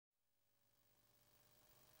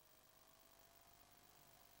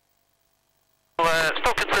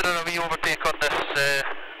Still consider a wee overtake on this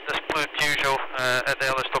this blue Peugeot at the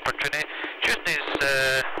earliest opportunity. Using his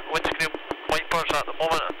windscreen wipers at the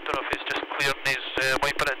moment. I don't know if he's just clearing his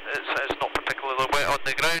wiper. It's not particularly wet on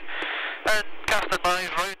the ground. And casting my eyes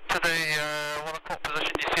round to the 1 o'clock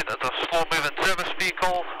position, you see that there's a slow-moving service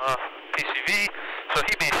vehicle, PCV. So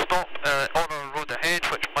he may stop on our road ahead,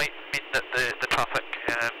 which might mean that the traffic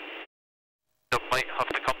might have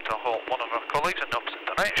to come to a halt. One of our colleagues in the opposite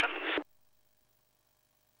direction.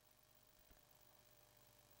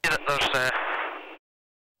 That there's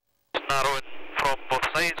narrowing from both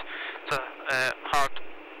sides. It's a hard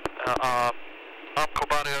Armco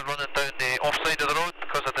barrier running down the offside of the road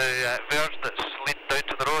because of the verge that's leading down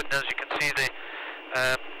to the road. And as you can see,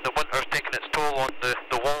 the winter's taking its toll on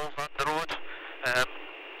the walls and the roads.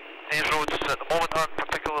 These roads at the moment aren't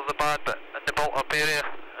particularly bad, but in the built-up area,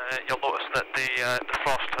 you'll notice that the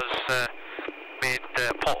frost has made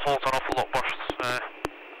potholes an awful lot worse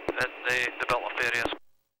in the built-up areas.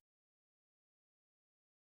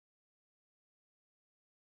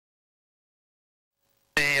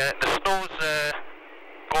 The snow's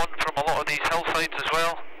gone from a lot of these hillsides as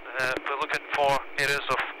well. We're looking for areas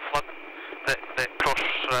of flood that cross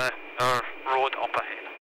our road up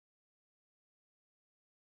ahead.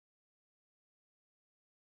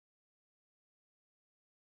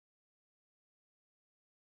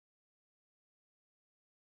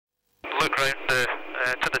 Look round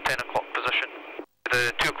to the 10 o'clock position,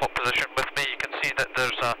 the 2 o'clock position with me. You can see that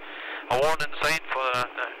there's a warning sign for a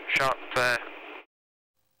sharp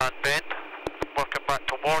and bend working back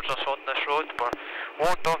towards us on this road. We're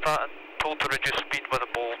warned of that and told to reduce speed with a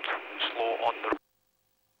bold slow on the road.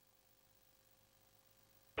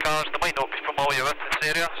 Cars, they might not be familiar with this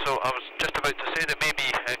area, so I was just about to say they may be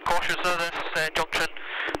cautious of this junction,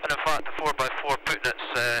 and in fact the 4x4 putting its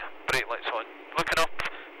brake lights on. Looking up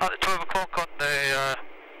at the 12 o'clock on the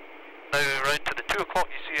now round to the 2 o'clock,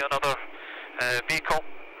 you see another vehicle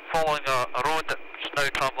following a road that's now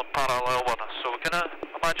travelling parallel with us. So we can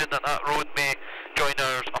imagine that road may join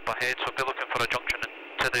ours up ahead, so we'll be looking for a junction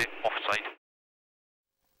to the offside.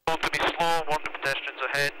 Told to be slow, warn the pedestrians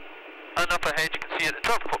ahead. And up ahead you can see at the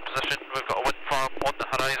 12 o'clock position we've got a wind farm on the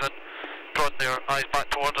horizon, drawing their eyes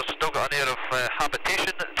back towards us. Still got an air of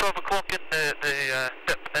habitation at 12 o'clock in the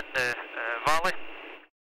dip in the valley.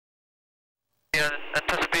 We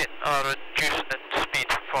anticipate a reducing in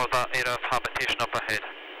speed for that area of habitation up ahead.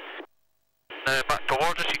 Now back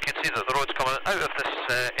towards us, you can see that the road's coming out of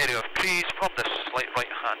this area of trees from this slight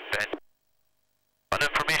right hand bend. An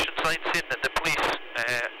information sign saying that the police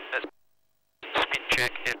speed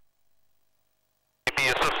check may be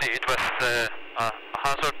associated with a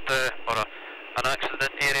hazard or an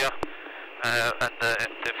accident area, and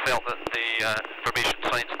they felt that the information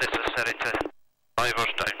sign's necessary to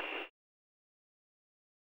drivers down.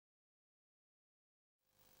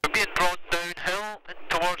 We're being drawn downhill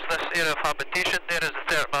towards this area of habitation. There is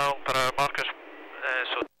the 30 mile per hour markers,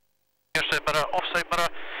 so near side mirror, offside mirror,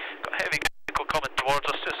 got a heavy vehicle coming towards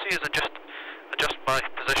us. So see as I adjust my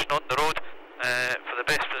position on the road for the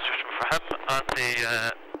best position for him, and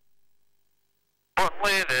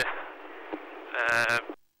importantly the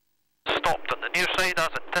stopped on the near side as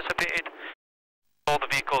anticipated. All the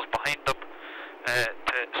vehicles behind them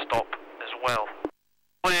to stop as well.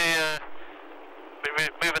 We're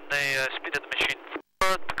moving the speed of the machine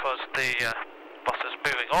forward because the bus is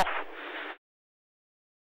moving off.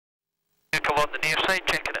 Vehicle on the near side,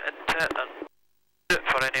 checking it into it and it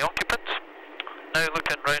for any occupants. Now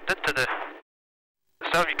looking round into the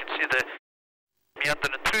south, you can see the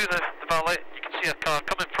meandering through the valley. You can see a car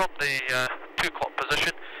coming from the 2 o'clock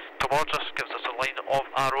position towards us, gives us a line of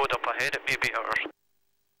our road up ahead. It may be ours.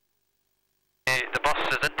 The bus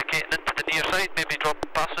is indicating into the near side, maybe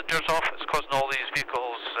dropping passengers off. It's causing all these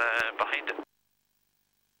vehicles behind it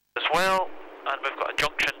as well. And we've got a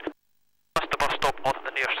junction past the bus stop on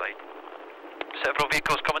the near side. Several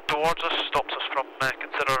vehicles coming towards us, stops us from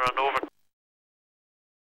considering an over.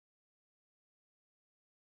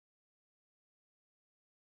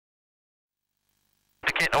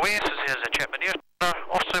 Indicating away, so as I check my near mirror,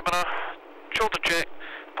 offside mirror, shoulder check,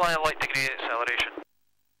 apply a light degree acceleration.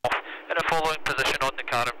 Off in a following position on the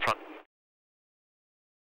car in front.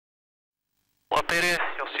 Up area,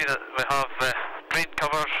 you'll see that we have drain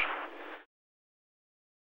covers,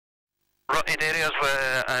 rutted areas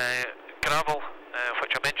with gravel,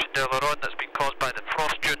 which I mentioned earlier on, that's been caused by the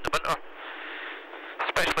frost during the winter,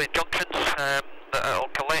 especially junctions, that it'll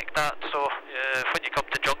collect that. So when you come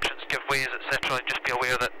to junctions, give ways, etc., just be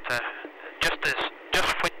aware that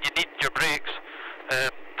just when you need your brakes,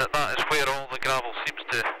 that is where all the gravel seems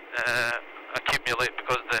to accumulate,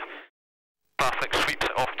 because the path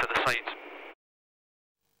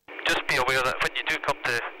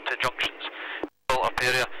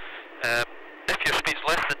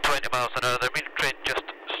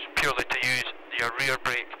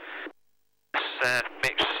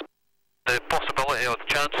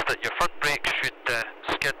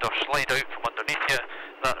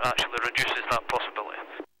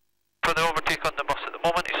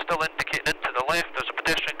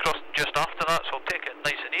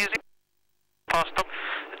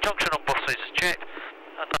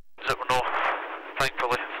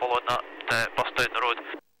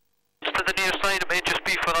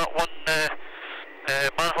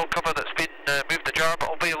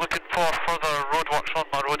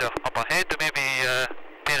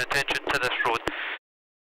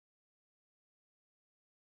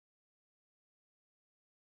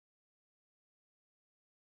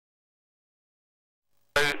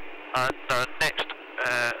out, and our next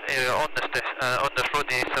area on this road,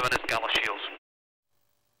 the A7, is Gala Shields.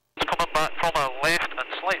 It's coming back from a left and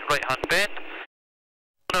slight right hand bend.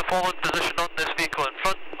 In a following position on this vehicle in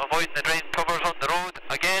front, avoiding the drain covers on the road.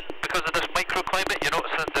 Again, because of this microclimate, you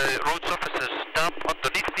notice that the road surface is damp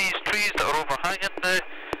underneath these trees that are overhanging the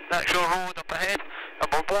actual road up ahead, and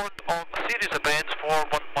we're warned of a series of bends for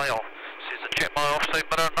 1 mile. This is a check my offside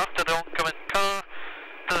mirror, and after the oncoming car,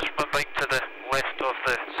 position my bike to the left of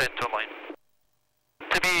the centre line.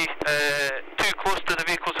 To be too close to the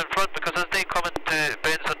vehicles in front, because as they come into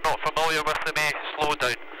bends they're not familiar with, they may slow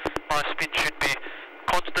down. My speed should be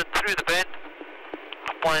constant through the bend,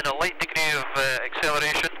 applying a light degree of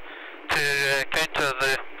acceleration to counter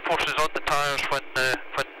the forces on the tyres when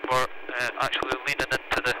we're actually leaning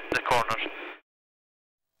into the corners.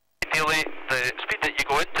 Ideally, the speed that you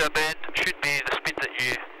go into a bend should be the speed that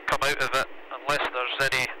you come out of it, unless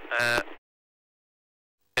there's any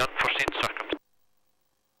unforeseen circumstances.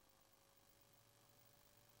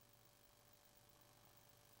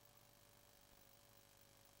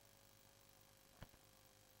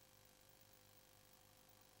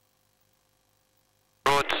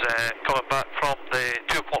 Coming back from the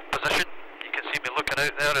 2 o'clock position, you can see me looking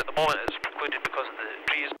out there. At the moment it's precluded because of the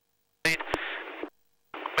trees.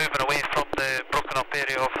 Moving away from the broken up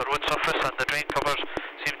area of the road surface, and the drain covers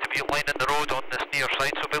seem to be lining the road on this near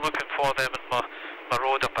side, so I'll be looking for them in my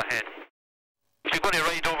road up ahead. If you're going to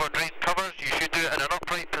ride over drain covers, you should do it in an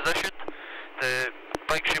upright position. The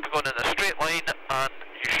bike should be going in a straight line, and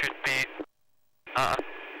you should be at a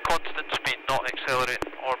constant speed, not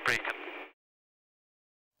accelerating or braking.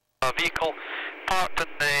 A vehicle parked in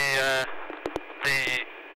the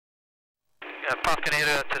parking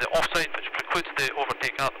area to the offside, which precludes the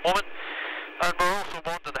overtaking at the moment. And we're also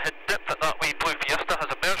warned of the hidden dip that wee blue Fiesta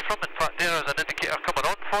has emerged from. In fact, there is an indicator coming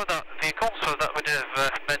on for that vehicle, so that would have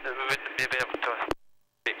meant that we wouldn't be able to.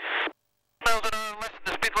 Miles an hour less than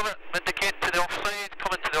the speed limit, indicate to the offside,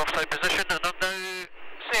 come into the offside position, and I'm now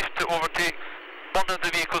safe to overtake one of the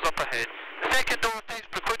vehicles up ahead. The second overtake is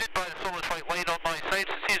precluded by the solid white line on my side,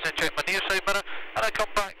 so as I check my near side mirror, and I come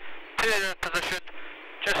back to the position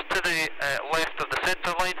just to the left of the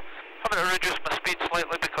centre line. I'm going to reduce my speed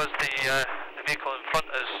slightly because the vehicle in front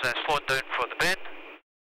is slowing down for the bend.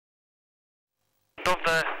 Of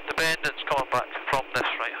the bend, it's coming back from this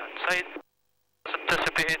right hand side. As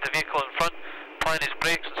anticipated, the vehicle in front applying his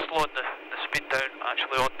brakes and slowing the speed down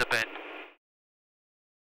actually on the bend.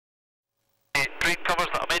 The drain covers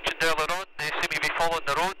that I mentioned earlier on, they seem to be following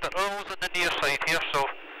the road, but they're always on the near side here, so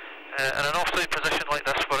in an offside position like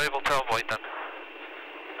this we're able to avoid them.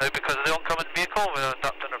 Now, because of the oncoming vehicle, we're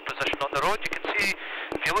adapting our position on the road. You can see,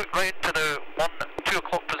 if you look right to the 2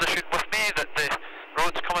 o'clock position with me, that the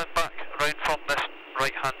road's coming back around from this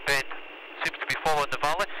right hand bend. Seems to be following the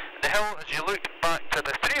valley. The hill, as you look back to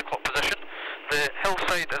the 3 o'clock position, the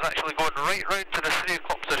hillside is actually going right round to the 3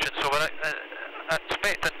 o'clock position, so we're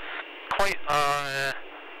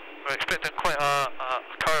expecting quite a